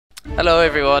Hello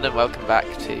everyone and welcome back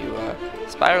to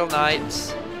Spiral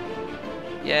Knights.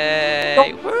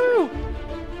 Yay! Woo!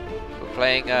 We're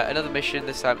playing another mission,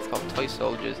 this time it's called Toy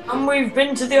Soldiers. And we've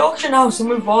been to the auction house and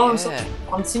we've bought some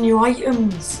fancy new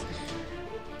items.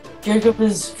 Jacob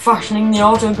is fashioning the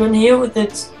auto gun here with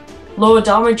its lower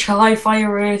damage, high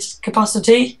fire rate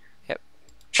capacity. Yep.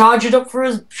 Charge it up for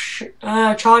us.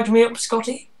 Charge me up,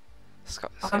 Scotty.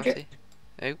 Scotty?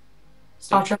 Who?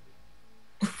 Start charge.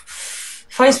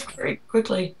 Face very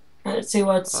quickly. Let's see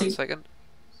what. 1 second.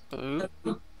 Ooh.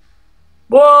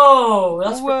 Whoa!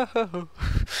 That's whoa!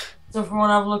 So if we want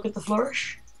to have a look at the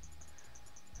flourish,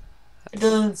 it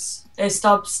does a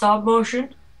stab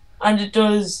motion, and it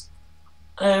does.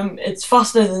 It's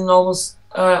faster than almost.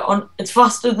 It's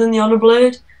faster than the Honor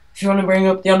Blade. If you want to bring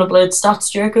up the Honor Blade stats,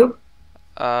 Jacob.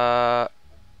 Yeah,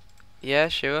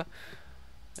 sure.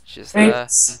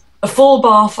 It's a full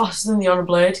bar faster than the Honor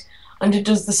Blade, and it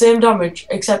does the same damage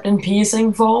except in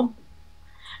piercing form.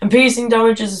 And piercing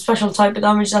damage is a special type of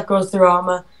damage that goes through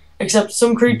armor, except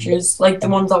some creatures, like the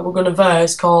ones that we're going to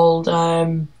verse, called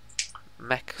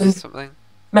Mech something.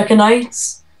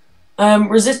 Mechanites,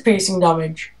 resist piercing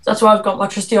damage. That's why I've got my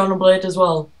trusty Honor Blade as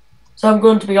well. So I'm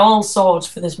going to be all swords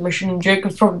for this mission, and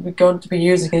Jacob's probably going to be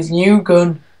using his new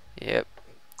gun. Yep.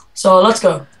 So let's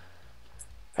go.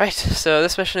 Right, so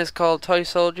this mission is called Toy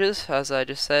Soldiers, as I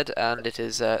just said, and it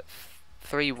is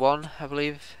 3-1, I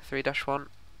believe, 3-1.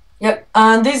 Yep,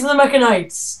 and these are the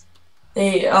Mechanites.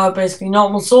 They are basically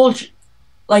normal soldiers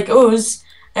like us,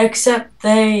 except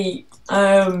they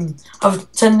have a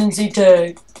tendency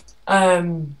to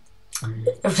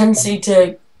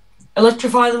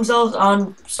electrify themselves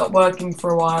and stop working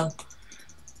for a while,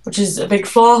 which is a big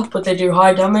flaw. But they do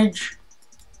high damage.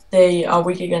 They are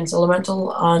weak against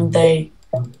elemental, and they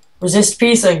resist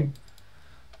piercing.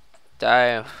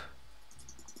 Damn.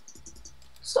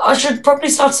 So I should probably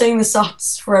start saying the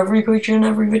stats for every creature in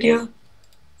every video.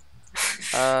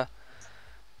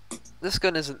 This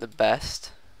gun isn't the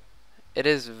best. It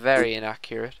is very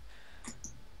inaccurate.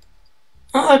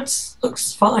 Oh, it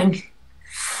looks fine.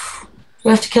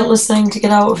 We have to kill this thing to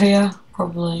get out of here,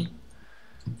 probably.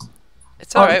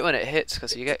 It's alright when it hits,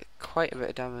 because you get quite a bit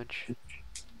of damage.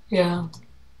 Yeah.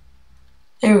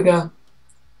 Here we go.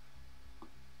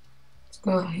 Let's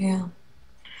go here.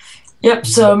 Yep,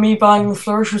 so me buying the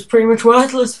flourish was pretty much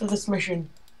worthless for this mission.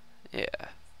 Yeah.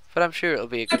 But I'm sure it'll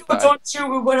be a good buy. Don't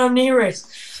shoot it when I'm near it.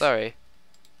 Sorry.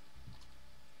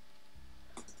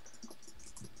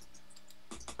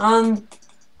 And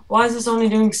why is this only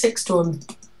doing 6 to him?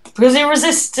 Because he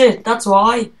resists it, that's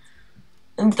why.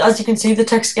 And as you can see, the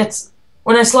text gets...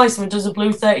 When I slice him, it does a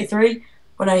blue 33.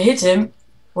 When I hit him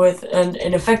with an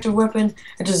effective weapon,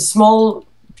 it does a small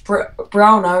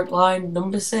brown outline,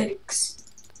 number 6.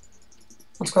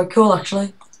 That's quite cool,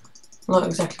 actually. Not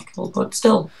exactly cool, but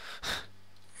still.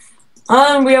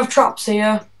 And we have traps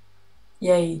here.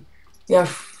 Yay. We have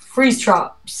freeze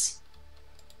traps.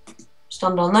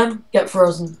 Stand on them, get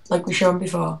frozen, like we shown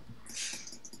before.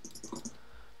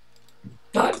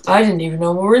 I didn't even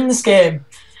know we were in this game.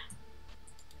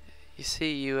 You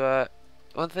see,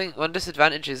 one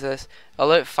disadvantage is this.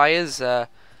 Although it fires a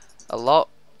lot,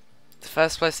 the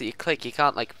first place that you click, you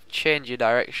can't like change your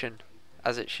direction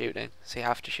as it's shooting, so you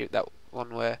have to shoot that one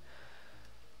way.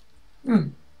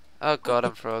 Oh god,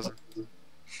 I'm frozen.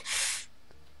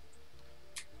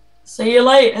 See you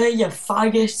later, you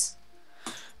faggot.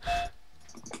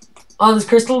 Oh, there's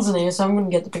crystals in here, so I'm gonna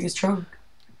get the biggest trunk.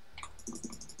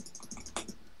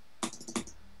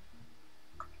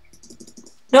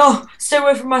 No, stay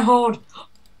away from my horde.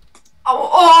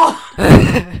 Oh!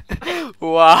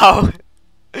 Wow.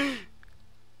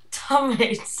 Damn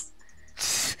it.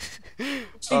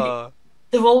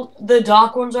 The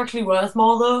dark ones are actually worth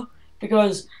more though,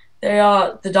 because they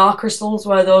are the dark crystals,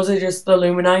 where those are just the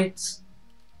Luminites.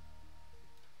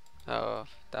 Oh,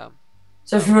 damn.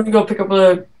 So if you want to go pick up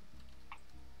a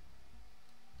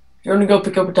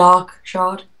dark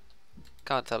shard.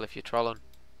 Can't tell if you're trolling.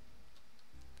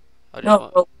 I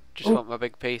just want my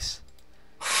big piece.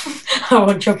 I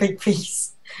want your big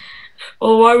piece.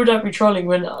 Well, why would I be trolling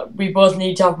when we both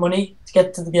need to have money to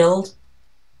get to the guild?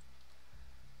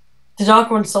 The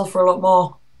dark ones sell for a lot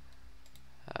more.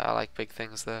 I like big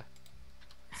things there.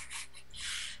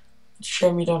 It's a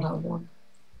shame you don't have one.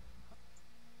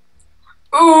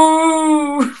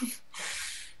 Ooh!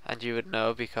 And you would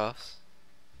know because...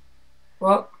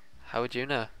 What? How would you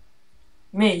know?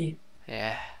 Me?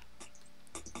 Yeah.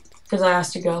 Because I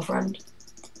asked your girlfriend.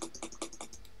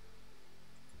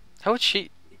 How would she...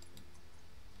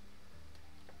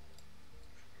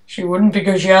 She wouldn't,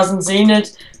 because she hasn't seen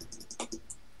it.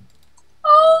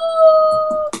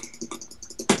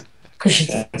 Because she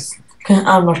thinks.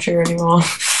 I'm not sure anymore.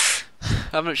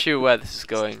 I'm not sure where this is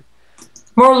going.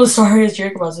 Moral of the story is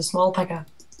Jacob has a small pecker.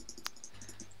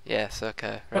 Yes,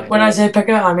 okay, right. When I say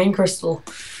pecker, I mean crystal.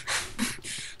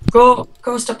 Go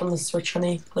step on the switch,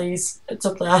 honey, please. It's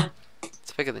up there.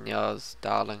 It's bigger than yours,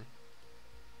 darling.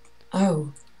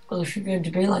 Oh, well, if you're going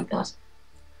to be like that,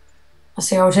 I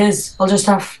see how it is. I'll just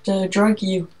have to drag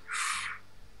you.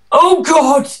 Oh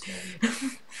God!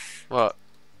 What?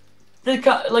 Like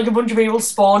a bunch of people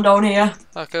spawn down here.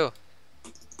 Oh, cool.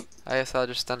 I guess I'll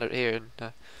just stand out here and...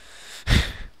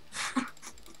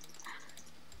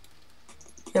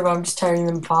 Yeah, but I'm just tearing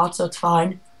them apart, so it's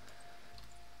fine.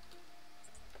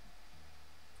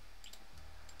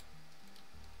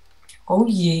 Oh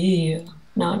yeah,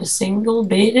 not a single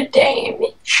bit of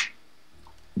damage.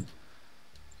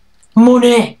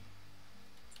 Money!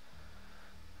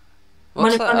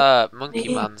 What's Money, that money.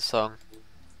 Monkey Man song?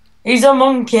 He's a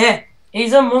monkey.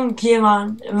 He's a monkey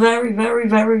man. Very, very,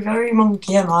 very, very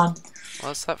monkey man.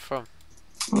 What's that from?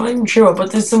 I'm not even sure,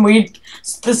 but there's some weird,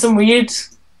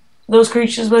 those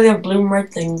creatures where they have blue and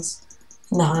red things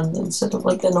in the hand instead of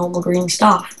like the normal green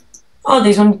stuff. Oh,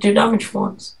 these ones do damage for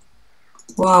once.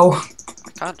 Wow.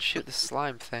 I can't shoot the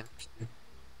slime thing.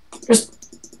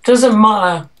 Just doesn't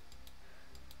matter.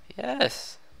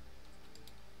 Yes.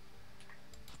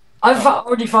 I've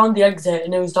already found the exit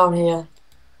and it was down here.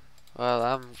 Well,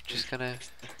 I'm just gonna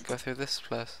go through this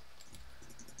place.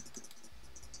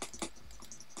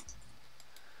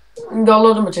 And got a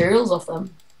lot of materials off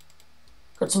them.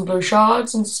 Got some blue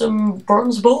shards and some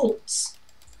bronze bolts.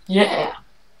 Yeah.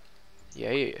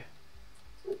 Yeah.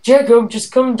 Jacob,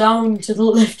 just come down to the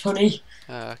lift, honey.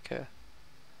 Oh, okay.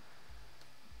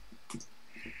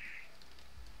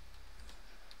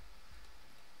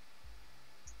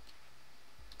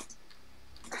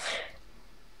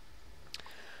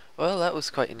 Well, that was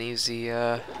quite an easy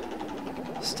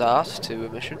start to a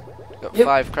mission. Got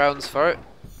 5 crowns for it.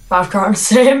 5 crowns,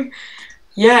 same.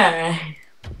 Yeah.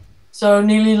 So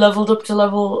nearly leveled up to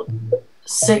level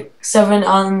 6, 7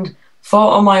 and 4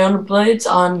 on my honor blades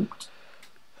and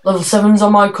level 7's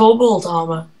on my cobalt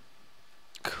armor.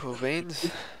 Cool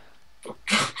beans.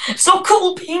 So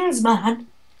cool beans, man.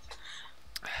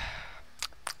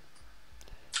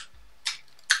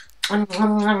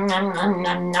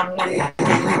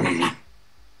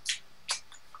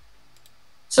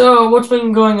 So, what's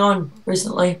been going on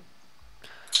recently?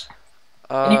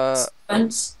 Any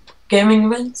events? Gaming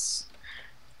events?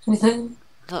 Anything?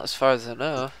 Not as far as I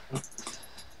know.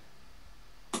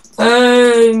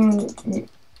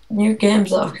 New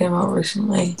games that have came out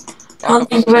recently. Black Can't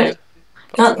think Ops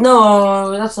of it.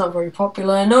 No, that's not very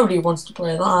popular. Nobody wants to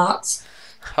play that.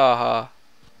 Haha.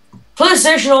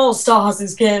 PlayStation All Stars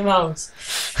has came out.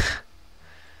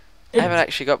 I haven't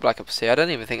actually got Black Ops 2. I don't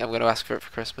even think I'm going to ask for it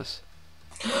for Christmas.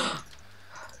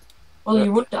 Well,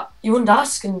 you wouldn't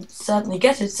ask and certainly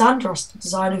get it. Santa has to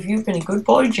decide if you've been a good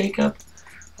boy, Jacob.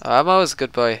 I'm always a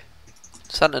good boy.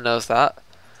 Santa knows that.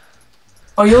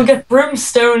 Or you'll get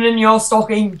Brimstone in your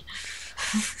stocking.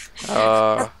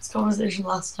 Oh. This conversation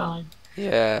last time.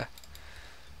 Yeah.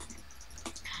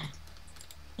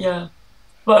 Yeah.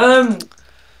 But,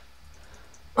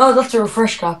 oh, that's a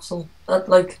refresh capsule. That,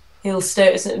 like, heals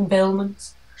status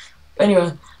impalements.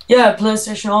 Anyway, yeah,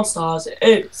 PlayStation All-Stars.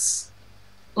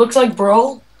 Looks like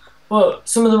Brawl, but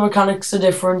some of the mechanics are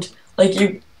different.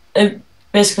 Like, it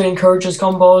basically encourages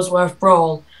combos, where if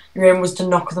Brawl, your aim was to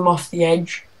knock them off the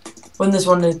edge. When this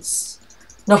one, it's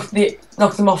knock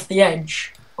them off the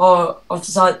edge, or off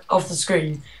the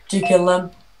screen, to kill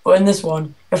them. But in this one,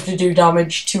 you have to do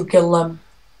damage to kill them.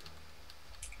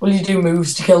 Well, you do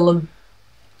moves to kill them.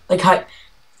 Like, I'm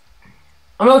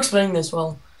not explaining this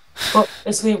well, but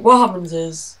basically what happens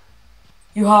is,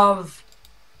 when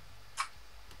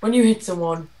you hit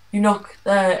someone, you knock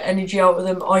their energy out of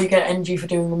them, or you get energy for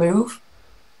doing the move.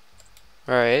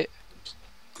 Right.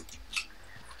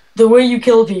 The way you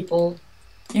kill people,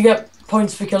 you get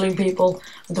points for killing people,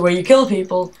 and the way you kill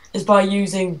people is by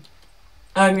using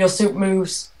your super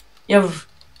moves. And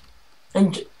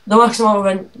the maximum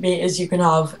amount of meters you can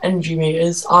have, energy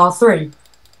meters, are 3.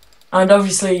 And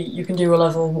obviously you can do a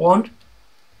level 1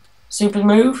 super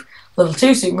move, level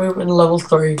 2 super move, and level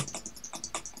 3.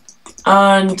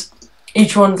 And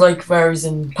each one like varies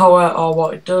in power or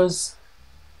what it does.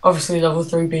 Obviously level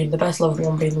 3 being the best, level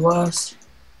 1 being the worst.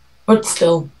 But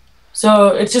still. So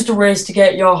it's just a race to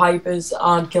get your hypers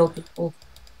and kill people.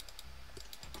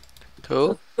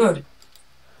 Cool. Good.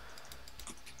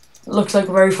 Looks like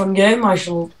a very fun game. I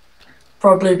shall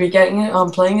probably be getting it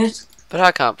and playing it. But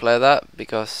I can't play that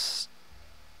because...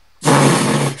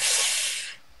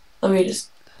 Let me just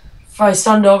If I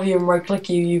stand over you and right click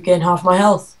you, you gain half my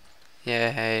health.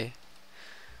 Yay.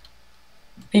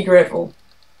 Be grateful.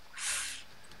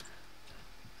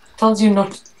 Tells you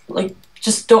not, like,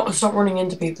 just don't stop running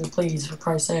into people, please, for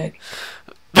Christ's sake.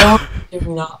 No one's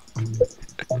doing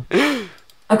that.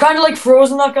 I kind of like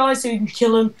frozen that guy so you can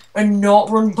kill him and not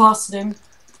run past him.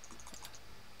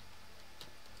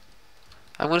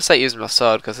 I'm gonna start using my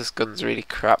sword because this gun's really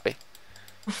crappy.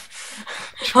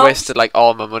 Just How wasted like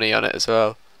all my money on it as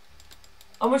well.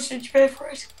 much did you pay for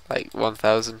it? Like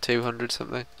 1,200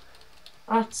 something.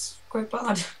 That's quite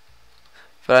bad.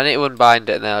 But I need to unbind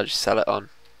it and then I'll just sell it on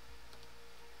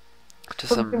to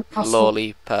some Custom.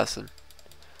 lowly person.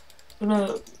 I'm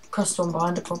gonna custom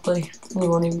bind it properly. And you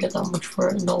won't even get that much for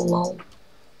it. No lol.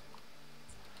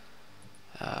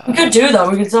 We could do that.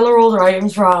 We could sell our older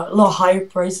items for a lot higher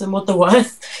price than what they're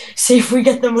worth. See if we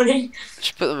get the money.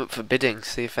 Just put them up for bidding.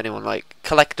 See if anyone like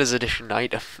collector's edition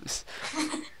items.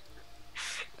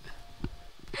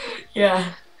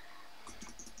 Yeah.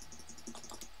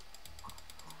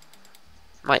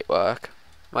 Might work.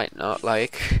 Might not.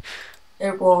 Like.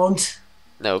 It won't.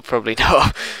 No, probably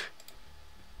not.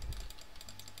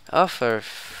 Oh, for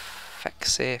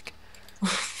feck's sake.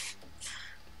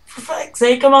 For fuck's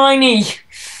sake, Hermione.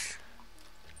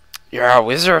 You're a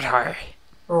wizard, Harry.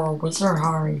 Oh, wizard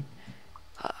Harry.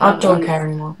 I don't care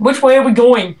anymore. Which way are we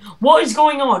going? What is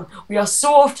going on? We are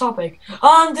so off topic.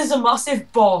 And there's a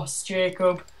massive boss,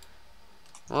 Jacob.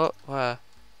 What? Where?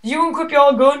 Did you unequip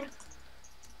your gun?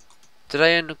 Did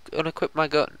I unequip my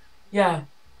gun? Yeah.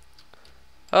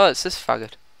 Oh, it's this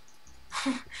faggot.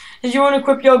 Did you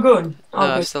unequip your gun? No,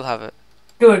 Oh, I good. still have it.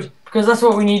 Good, because that's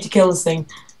what we need to kill this thing.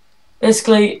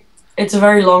 Basically, it's a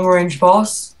very long-range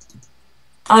boss.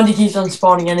 And he keeps on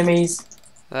spawning enemies.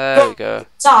 There we go.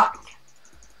 Attack!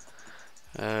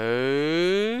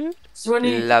 Oh. So when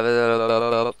he kind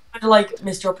of like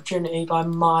missed your opportunity by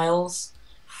miles.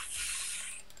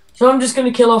 So I'm just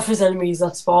going to kill off his enemies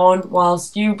that spawn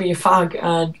whilst you be a fag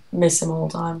and miss him all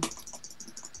the time.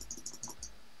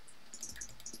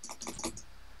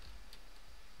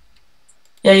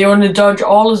 Yeah, you want to dodge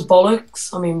all his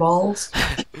bollocks. I mean balls.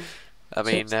 I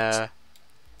mean,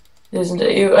 Isn't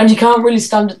it? And you can't really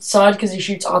stand at the side because he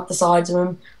shoots at the sides of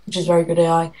him, which is very good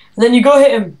AI. And then you go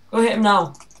hit him. Go hit him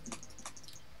now.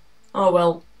 Oh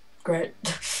well, great.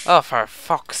 oh, for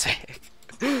fuck's sake.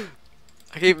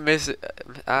 I keep missing.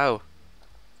 Ow.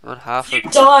 I'm on half If of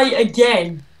you die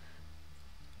again.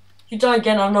 If you die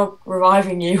again, I'm not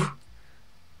reviving you.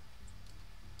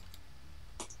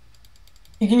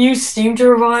 You can use Steam to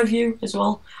revive you as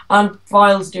well. And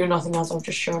vials do nothing as I've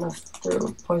just shown. I've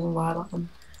threw poison vial at them.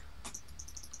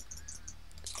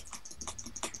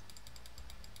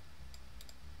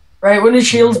 Right, when his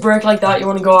shields break like that, you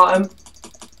want to go at him.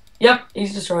 Yep,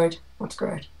 he's destroyed. That's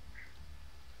great.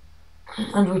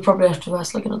 And we probably have to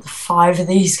rest like another 5 of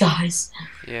these guys.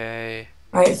 Yay.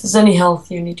 Right, if there's any health,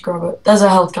 you need to grab it. There's a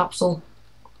health capsule.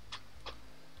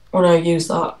 Oh no, use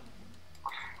that.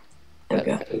 There we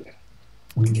go.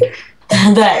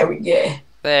 There we go.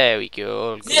 There we go.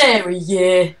 All good. There we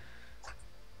go.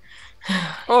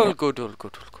 All good, all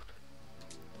good, all good.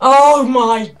 Oh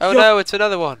my Oh god. no, it's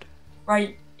another one.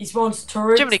 Right, he spawns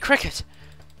turrets. Jiminy Cricket.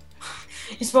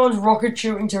 He spawns rocket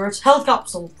shooting turrets. Health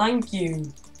capsule, thank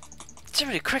you.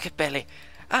 Jiminy Cricket, Baileigh.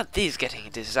 Aren't these getting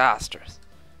disastrous?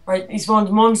 Right, he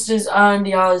spawns monsters and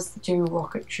he has the 2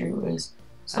 rocket shooters.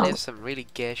 And he has some really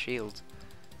gay shields.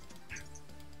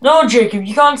 No, Jacob,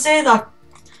 you can't say that.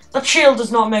 That shield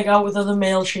does not make out with other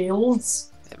male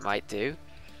shields. It might do.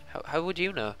 How would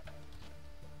you know?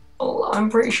 Well, I'm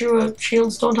pretty sure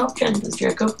shields don't have genders,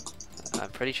 Jacob. I'm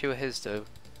pretty sure his do.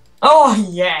 Oh,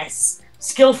 yes!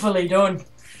 Skillfully done.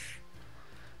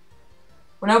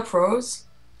 We're now pros.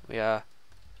 We are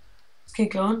Let's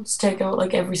keep going. Let's take out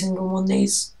like every single one of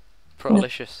these.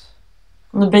 prolicious.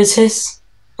 And the biz hiss.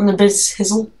 And the biz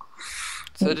hizzle.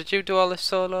 So did you do all this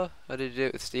solo, or did you do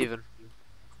it with Stephen?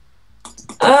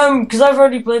 Because I've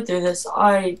already played through this.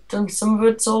 I done some of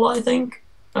it solo, I think.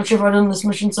 Not sure if I've done this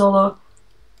mission solo.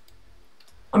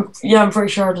 I'm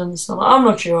pretty sure I've done this solo. I'm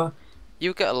not sure.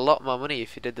 You get a lot more money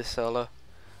if you did this solo.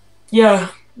 Yeah,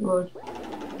 you would.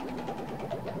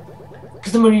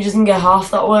 Because the money doesn't get half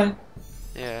that way.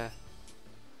 Yeah.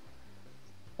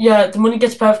 Yeah, the money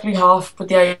gets perfectly half, but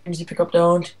the items you pick up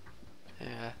don't.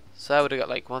 Yeah. So I would have got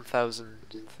like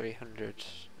 1,300.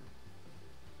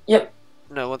 Yep.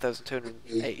 No,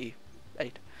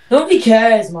 1,288. Nobody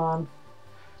cares, man.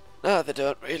 No, they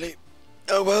don't really.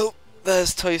 Oh well,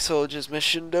 there's Toy Soldier's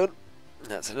mission done.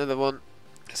 That's another one.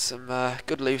 Some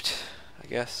good loot, I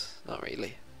guess. Not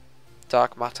really.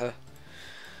 Dark matter.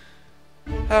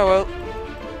 Oh well.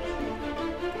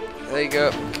 There you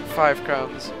go. 5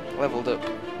 crowns. Leveled up.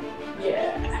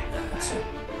 Yeah.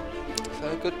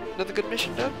 So another good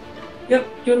mission done. Yep.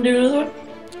 You want to do another one?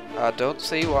 I don't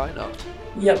see why not.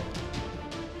 Yep.